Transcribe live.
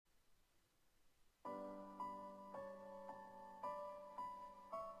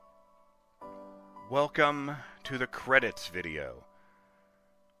Welcome to the credits video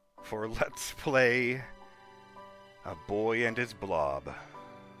for Let's Play A Boy and His Blob. As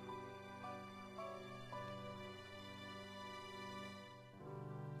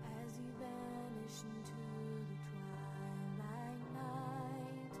you vanish into the twilight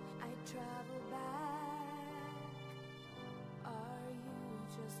night, I travel back. Are you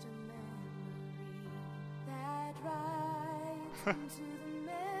just a memory that rides into the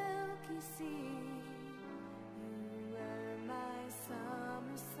milky sea? You were my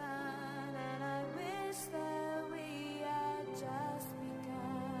summer sun, and I wish that we had just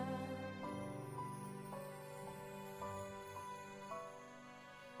begun.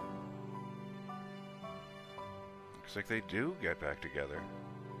 Looks like they do get back together.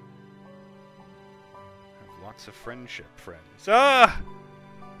 Have lots of friendship friends. Ah!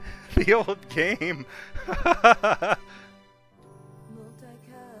 The old game!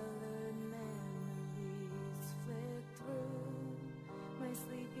 Multicolored memories flick through my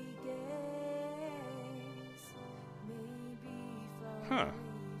sleepy gaze. Maybe far away from here,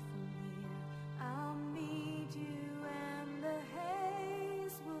 I'll meet you and the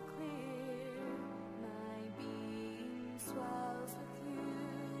haze will clear. My being swells with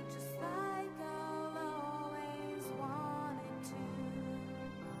you, just like I'll always wanted to.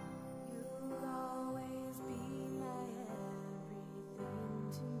 You'll always be my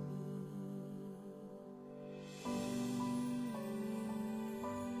everything to me.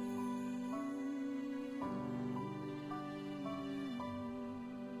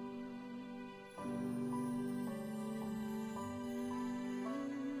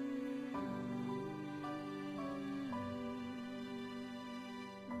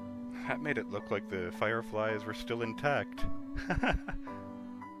 That made it look like the fireflies were still intact.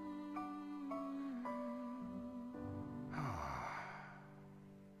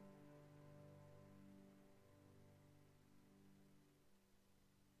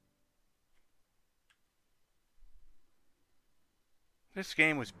 This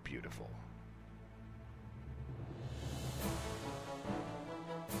game was beautiful.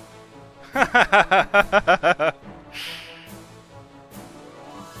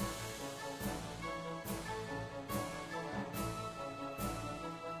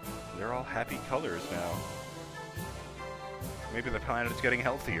 They're all happy colors now. Maybe the planet's getting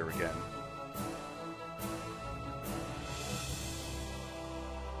healthier again.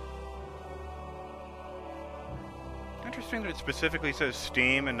 Interesting that it specifically says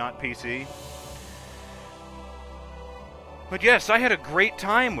Steam and not PC. But yes, I had a great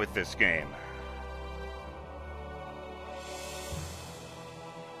time with this game.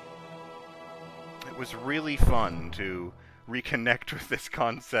 It was really fun to reconnect with this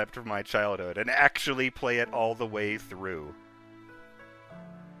concept of my childhood and actually play it all the way through.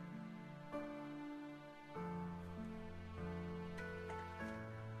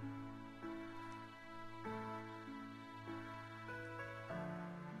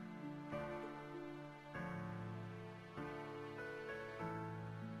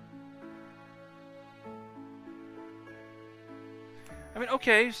 I mean,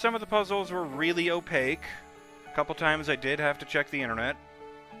 okay, some of the puzzles were really opaque. A couple times I did have to check the internet.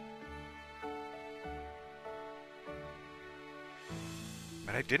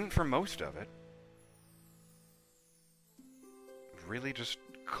 But I didn't for most of it. It really just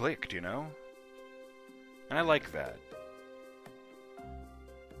clicked, you know? And I like that.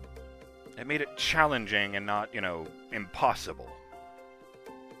 It made it challenging and not, you know, impossible.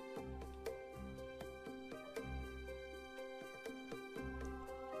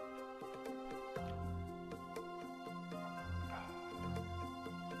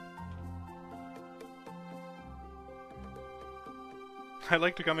 I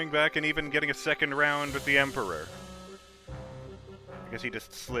liked coming back and even getting a second round with the Emperor. I guess he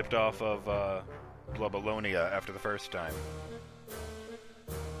just slipped off of Blobolonia after the first time.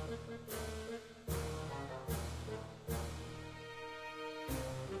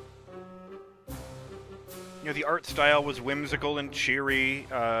 You know, the art style was whimsical and cheery.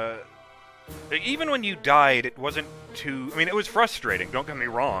 Even when you died, it wasn't too... I mean, it was frustrating, don't get me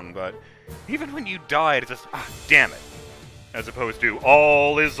wrong, but even when you died, it's just, ah, damn it. As opposed to,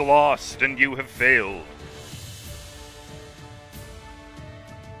 all is lost and you have failed.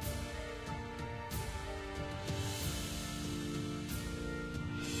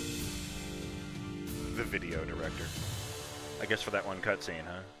 The video director. I guess for that one cutscene,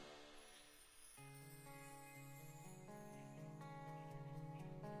 huh?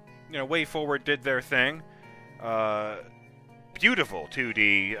 You know, WayForward did their thing. Beautiful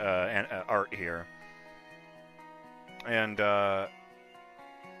 2D art here. And,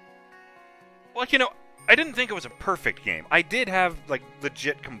 Like, I didn't think it was a perfect game. I did have, like,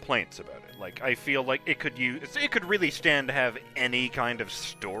 legit complaints about it. Like, I feel like it could really stand to have any kind of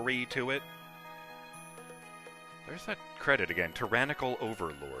story to it. There's that credit again, Tyrannical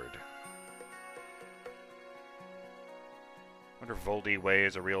Overlord. Wonder if Voldy Way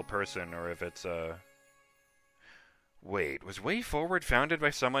is a real person, or if it's, Wait, was WayForward founded by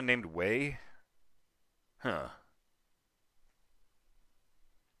someone named Way? Huh.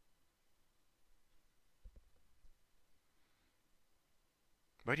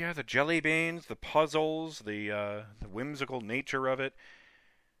 But yeah, the jelly beans, the puzzles, the whimsical nature of it.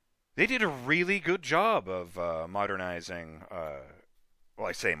 They did a really good job of modernizing. Well,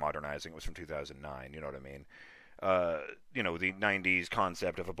 I say modernizing. It was from 2009. You know what I mean? The '90s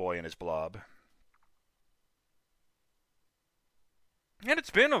concept of a boy and his blob. And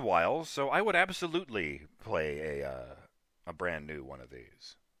it's been a while, so I would absolutely play a brand new one of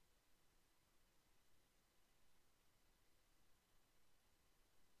these.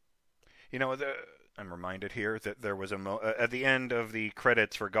 I'm reminded here that there was at the end of the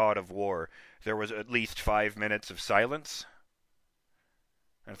credits for God of War, there was at least 5 minutes of silence.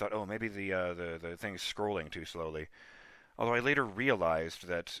 And I thought, oh, maybe the thing's scrolling too slowly. Although I later realized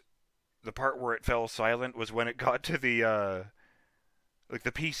that the part where it fell silent was when it got to the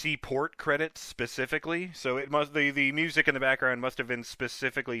PC port credits specifically. So the music in the background must have been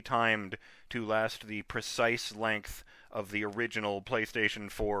specifically timed to last the precise length of the original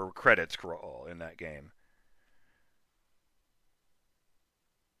PlayStation 4 credits scroll in that game.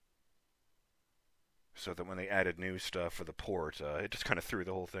 So that when they added new stuff for the port, it just kind of threw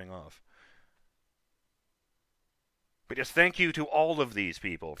the whole thing off. But yes, thank you to all of these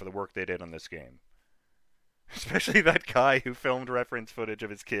people for the work they did on this game. Especially that guy who filmed reference footage of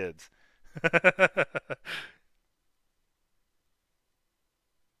his kids.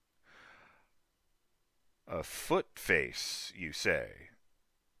 A foot face, you say?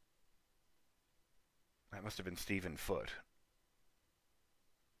 That must have been Stephen Foot.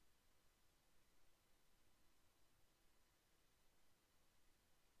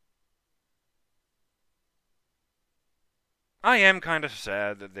 I am kind of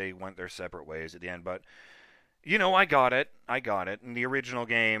sad that they went their separate ways at the end, but I got it. In the original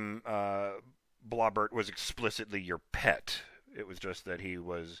game, Blobert was explicitly your pet. It was just that he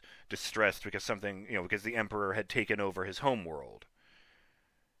was distressed because because the Emperor had taken over his homeworld.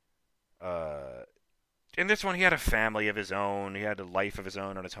 In this one, he had a family of his own. He had a life of his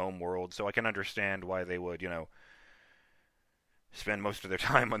own on his homeworld, so I can understand why they would, spend most of their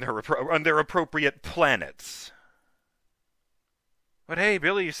time on their appropriate planets. But hey,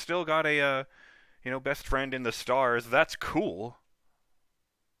 Billy's still got a, best friend in the stars. That's cool.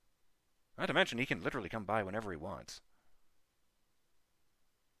 Not to mention, he can literally come by whenever he wants.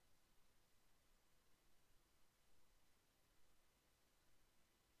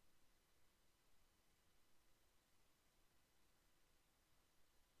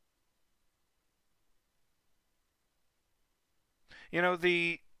 I was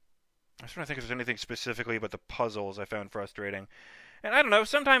trying to think if there's anything specifically about the puzzles I found frustrating. And I don't know,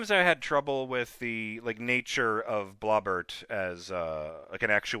 sometimes I had trouble with the nature of Blobert as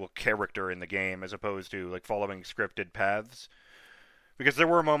an actual character in the game as opposed to following scripted paths. Because there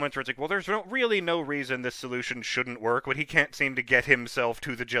were moments where it's well, there's really no reason this solution shouldn't work, but he can't seem to get himself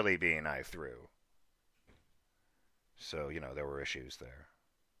to the jelly bean I threw. So, there were issues there.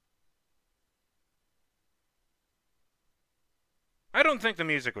 I don't think the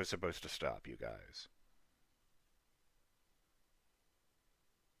music was supposed to stop, you guys.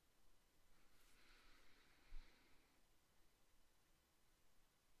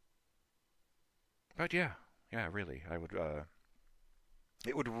 But yeah, really,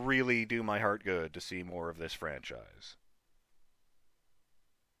 it would really do my heart good to see more of this franchise.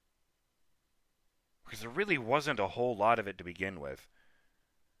 Because there really wasn't a whole lot of it to begin with.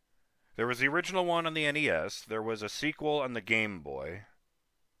 There was the original one on the NES, there was a sequel on the Game Boy.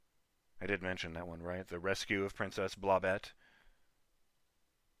 I did mention that one, right? The Rescue of Princess Blobette.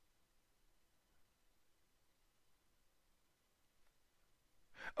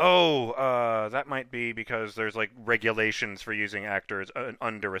 Oh, that might be because there's regulations for using actors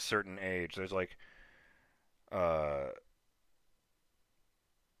under a certain age. There's uh,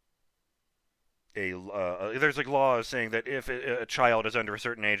 there's laws saying that if a child is under a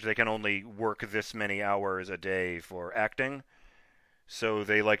certain age, they can only work this many hours a day for acting. So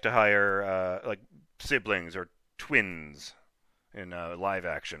they like to hire siblings or twins in live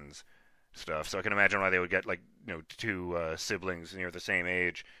actions stuff. So I can imagine why they would get two siblings near the same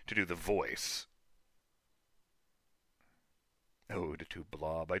age to do the voice. Ode to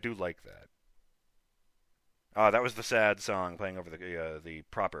Blob. I do like that. That was the sad song playing over the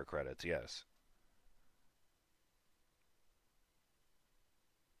proper credits, yes.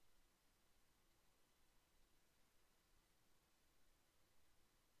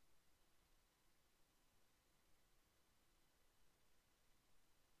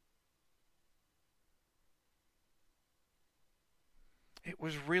 It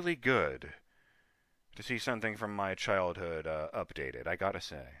was really good to see something from my childhood updated, I gotta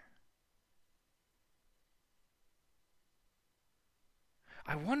say.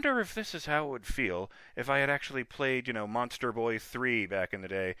 I wonder if this is how it would feel if I had actually played, Monster Boy 3 back in the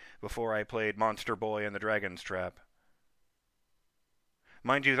day before I played Monster Boy and the Dragon's Trap.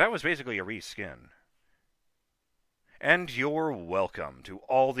 Mind you, that was basically a reskin. And you're welcome to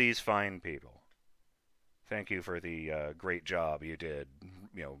all these fine people. Thank you for the great job you did,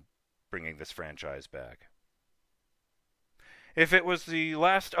 bringing this franchise back. If it was the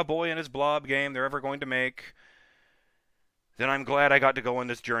last A Boy and His Blob game they're ever going to make, then I'm glad I got to go on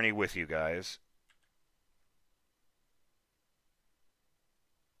this journey with you guys.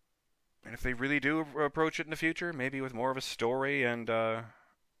 And if they really do approach it in the future, maybe with more of a story and, hey,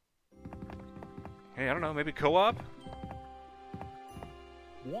 I don't know, maybe co-op?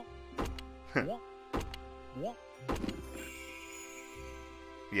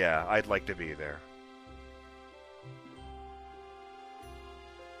 Yeah, I'd like to be there.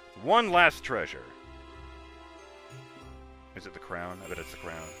 One last treasure. Is it the crown? I bet it's the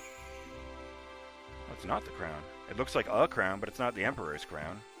crown. Oh, it's not the crown. It looks like a crown, but it's not the Emperor's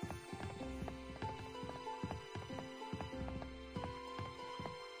crown.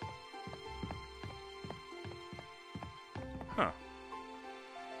 Huh.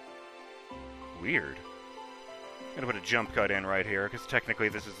 Weird. I'm gonna put a jump cut in right here, because technically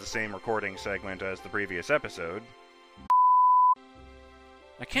this is the same recording segment as the previous episode.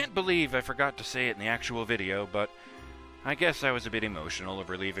 I can't believe I forgot to say it in the actual video, but I guess I was a bit emotional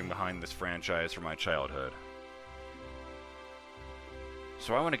over leaving behind this franchise from my childhood.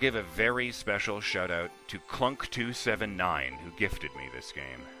 So I want to give a very special shout out to Clunk279, who gifted me this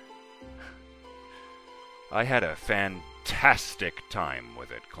game. I had a fantastic time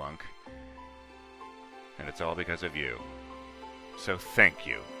with it, Clunk. And it's all because of you. So thank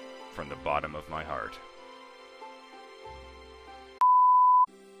you from the bottom of my heart.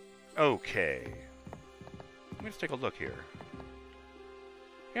 Okay. Let's take a look here.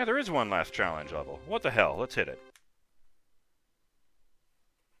 Yeah, there is one last challenge level. What the hell? Let's hit it.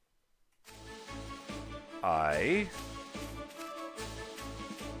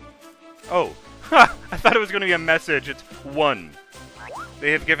 Oh! Ha! I thought it was going to be a message. It's 1.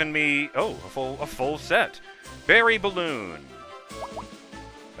 They have given me, a full set. Berry Balloon.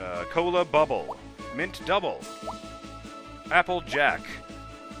 Cola Bubble. Mint Double. Apple Jack.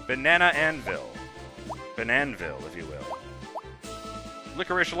 Banana Anvil. Bananville, if you will.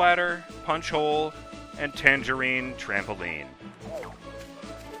 Licorice Ladder, Punch Hole, and Tangerine Trampoline.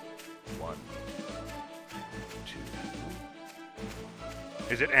 1,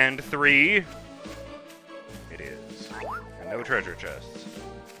 2. Is it and 3? It is. And no treasure chests.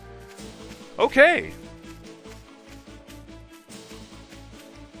 Okay!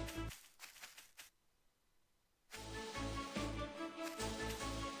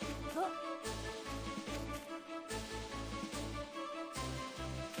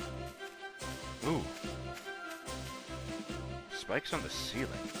 Ooh. Spikes on the ceiling.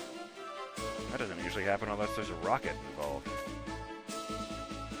 That doesn't usually happen unless there's a rocket involved.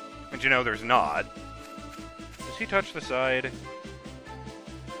 And there's not. Does he touch the side?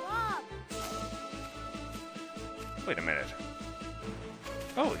 Bob! Wait a minute.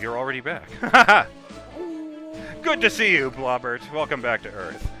 Oh, you're already back. Good to see you, Blobert. Welcome back to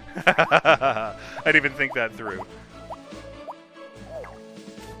Earth. I didn't even think that through.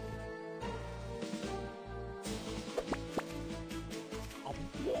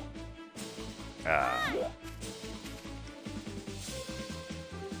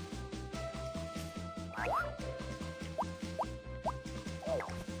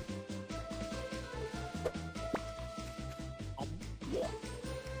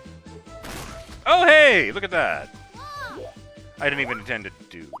 Oh, hey! Look at that! I didn't even intend to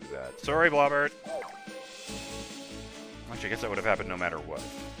do that. Sorry, Blobert. Actually, I guess that would have happened no matter what.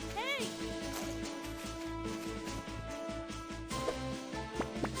 Hey!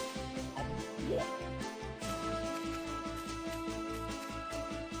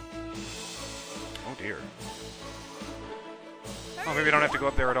 Oh, dear. Oh, maybe I don't have to go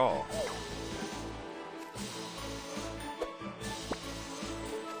up there at all.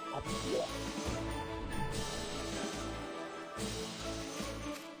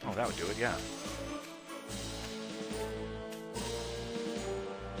 Oh, that would do it, yeah.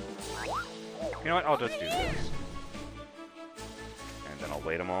 You know what? I'll just do this. And then I'll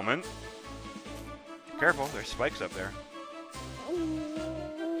wait a moment. Careful, there's spikes up there.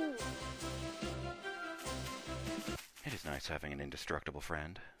 It is nice having an indestructible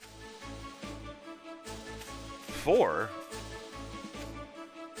friend. 4?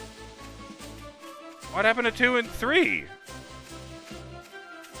 What happened to 2 and 3?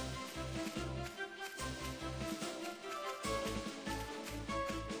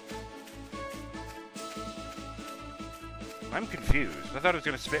 I'm confused. I thought it was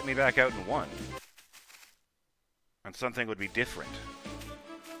going to spit me back out in 1. And something would be different.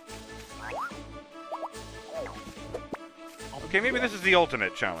 Okay, maybe this is the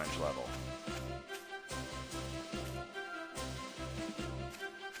ultimate challenge level.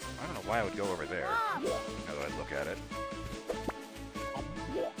 I don't know why I would go over there, now that I look at it.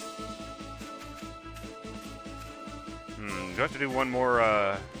 Do I have to do one more,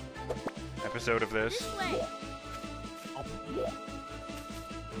 episode of this?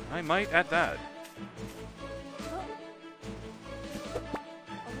 I might at that.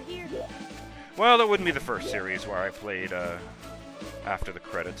 Over here. Well, that wouldn't be the first series where I played, after the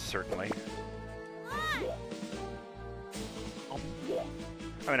credits, certainly. I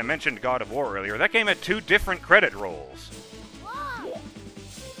mean, I mentioned God of War earlier. That game had 2 different credit rolls.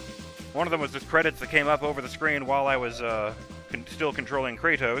 One of them was just credits that came up over the screen while I was still controlling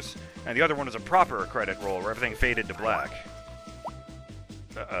Kratos, and the other one was a proper credit roll where everything faded to black.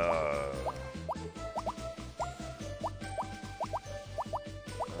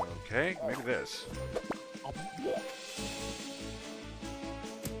 Okay, maybe this.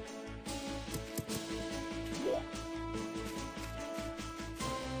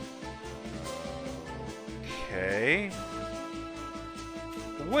 Okay.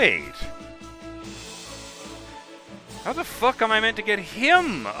 Wait. How the fuck am I meant to get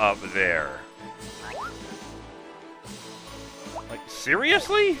him up there? Like,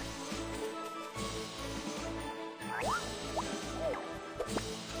 seriously?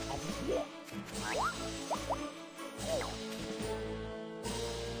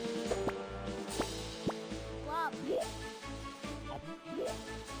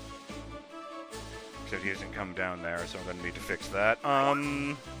 Except he doesn't come down there, so I'm gonna need to fix that.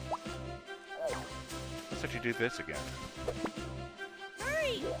 Let's let you do this again.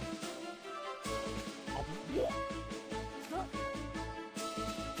 Hurry!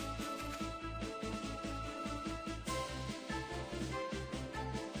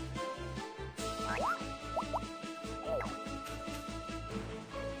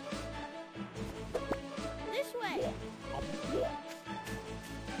 This way.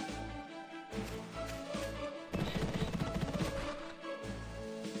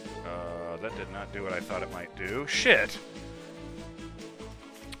 That did not do what I thought it might do. Shit!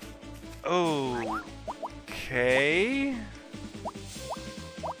 Okay...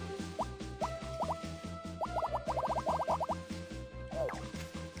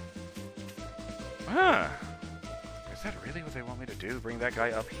 Huh. Is that really what they want me to do? Bring that guy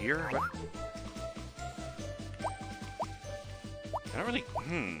up here? What? I don't really...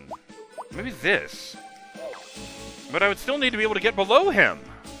 Maybe this. But I would still need to be able to get below him.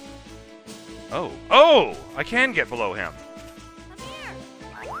 Oh. Oh! I can get below him. Come here.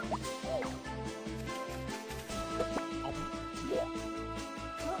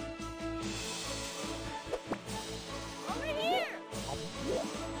 Over here.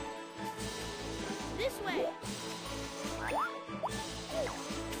 This way.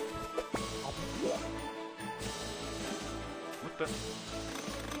 What the...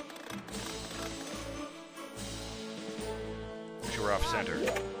 Wish you were off center.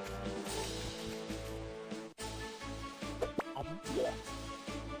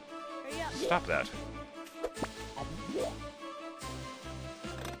 Hurry up. Stop that.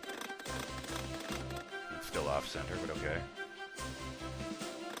 It's still off center, but okay.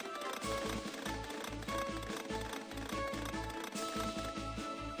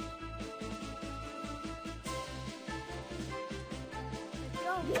 Let's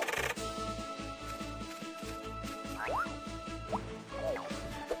go.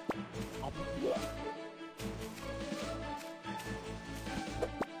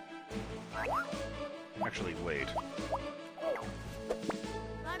 Actually, wait.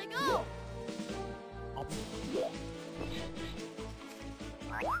 Gotta go.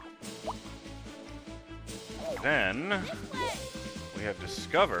 Then, This way. we have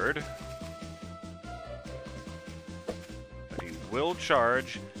discovered that he will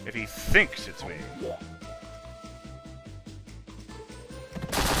charge if he thinks it's me.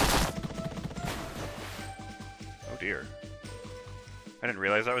 Oh dear. I didn't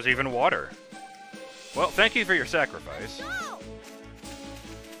realize that was even water. Well, thank you for your sacrifice. Go!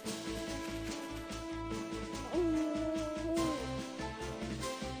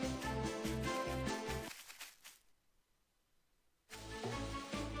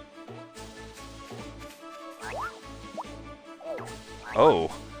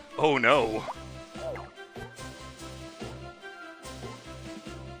 Oh. Oh no.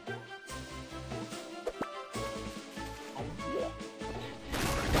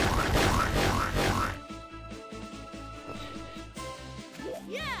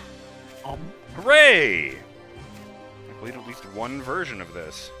 Yeah! Hooray! I completed at least one version of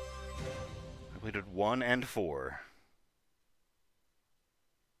this. I completed 1 and 4.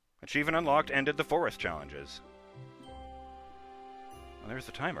 Achievement unlocked, ended the forest challenges. Well, there's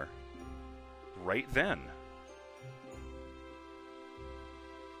the timer. Right then.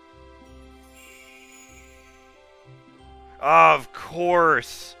 Of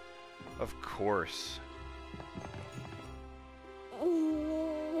course! Of course.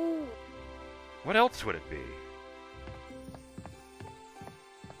 What else would it be?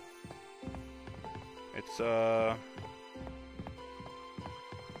 It's,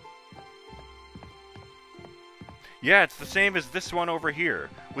 yeah, it's the same as this one over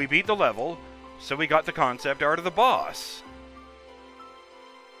here. We beat the level, so we got the concept art of the boss.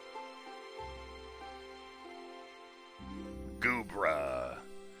 Goobra.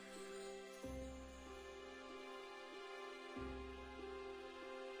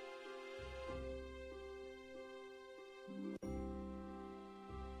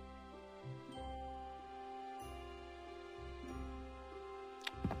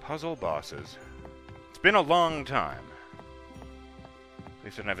 Puzzle bosses. It's been a long time. At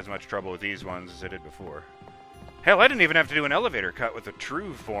least I didn't have as much trouble with these ones as I did before. Hell, I didn't even have to do an elevator cut with the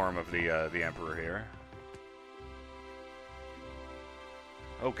true form of the Emperor here.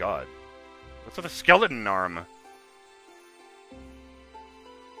 Oh god. What's with a skeleton arm?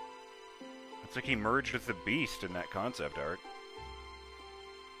 It's like he merged with the beast in that concept art.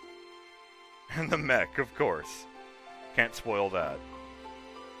 And the mech, of course. Can't spoil that.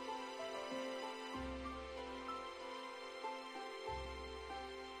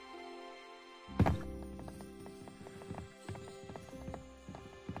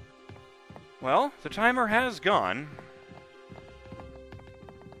 Well, the timer has gone.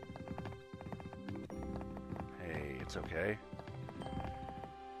 Hey, it's okay.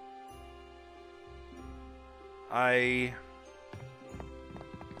 I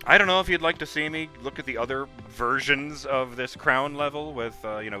don't know if you'd like to see me look at the other versions of this crown level with,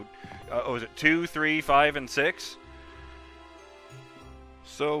 was it 2, 3, 5, and 6?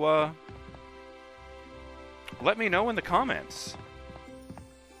 So, let me know in the comments.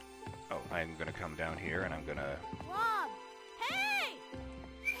 Oh, I'm gonna come down here and I'm gonna... Blob! Hey!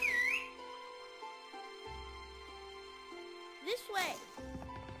 This way.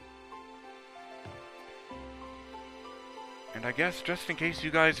 And I guess just in case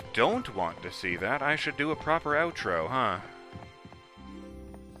you guys don't want to see that, I should do a proper outro, huh?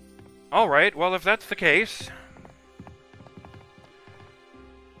 Alright, well if that's the case...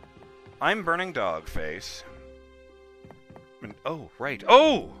 I'm BurningDogFace. And, oh, right.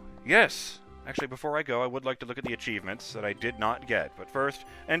 Oh! Yes! Actually, before I go, I would like to look at the achievements that I did not get. But first,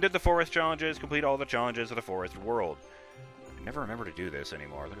 ended the forest challenges, complete all the challenges of the forest world. I never remember to do this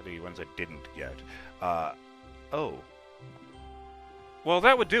anymore. Look at the ones I didn't get. Oh. Well,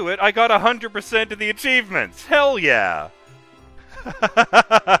 that would do it. I got 100% of the achievements! Hell yeah!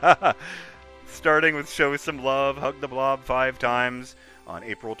 Starting with Show Some Love, Hug the Blob 5 times on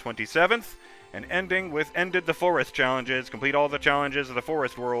April 27th. And ending with ended the forest challenges, complete all the challenges of the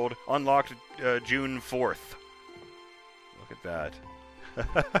forest world, unlocked June 4th. Look at that.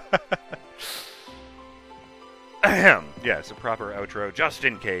 Ahem. Yes, a proper outro, just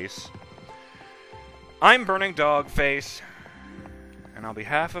in case. I'm BurningDogFace, and on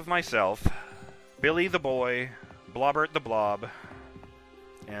behalf of myself, Billy the Boy, Blobert the Blob,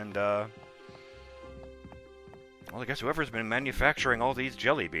 and, well, I guess whoever's been manufacturing all these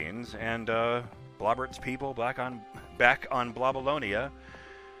jelly beans, and, Blobert's people back on Blobolonia,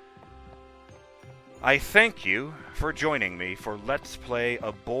 I thank you for joining me for Let's Play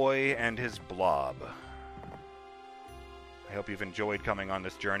A Boy and His Blob. I hope you've enjoyed coming on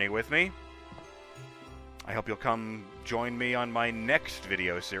this journey with me. I hope you'll come join me on my next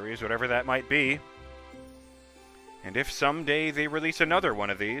video series, whatever that might be. And if someday they release another one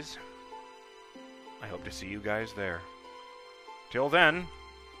of these, I hope to see you guys there. Till then,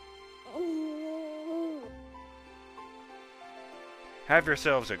 have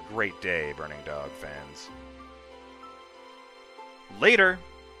yourselves a great day, Burning Dog fans. Later!